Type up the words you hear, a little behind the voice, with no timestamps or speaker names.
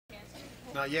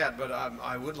Not yet, but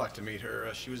I would like to meet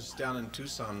her. She was down in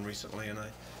Tucson recently, and I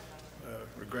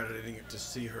regretted I didn't get to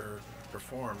see her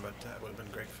perform, but that would have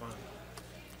been great fun.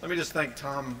 Let me just thank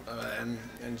Tom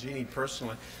and Jeannie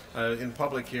personally, in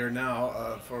public here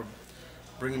now, for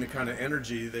bringing the kind of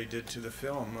energy they did to the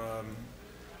film.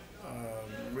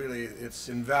 Really, it's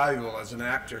invaluable as an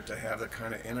actor to have the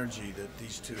kind of energy that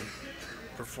these two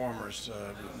performers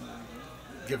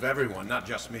give everyone, not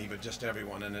just me, but just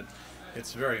everyone, and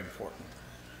it's very important.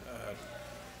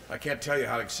 I can't tell you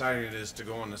how exciting it is to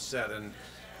go on the set and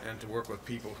to work with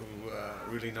people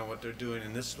who really know what they're doing.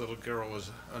 And this little girl was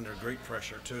under great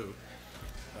pressure too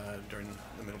during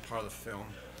the middle part of the film,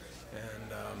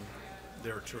 and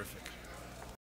they were terrific.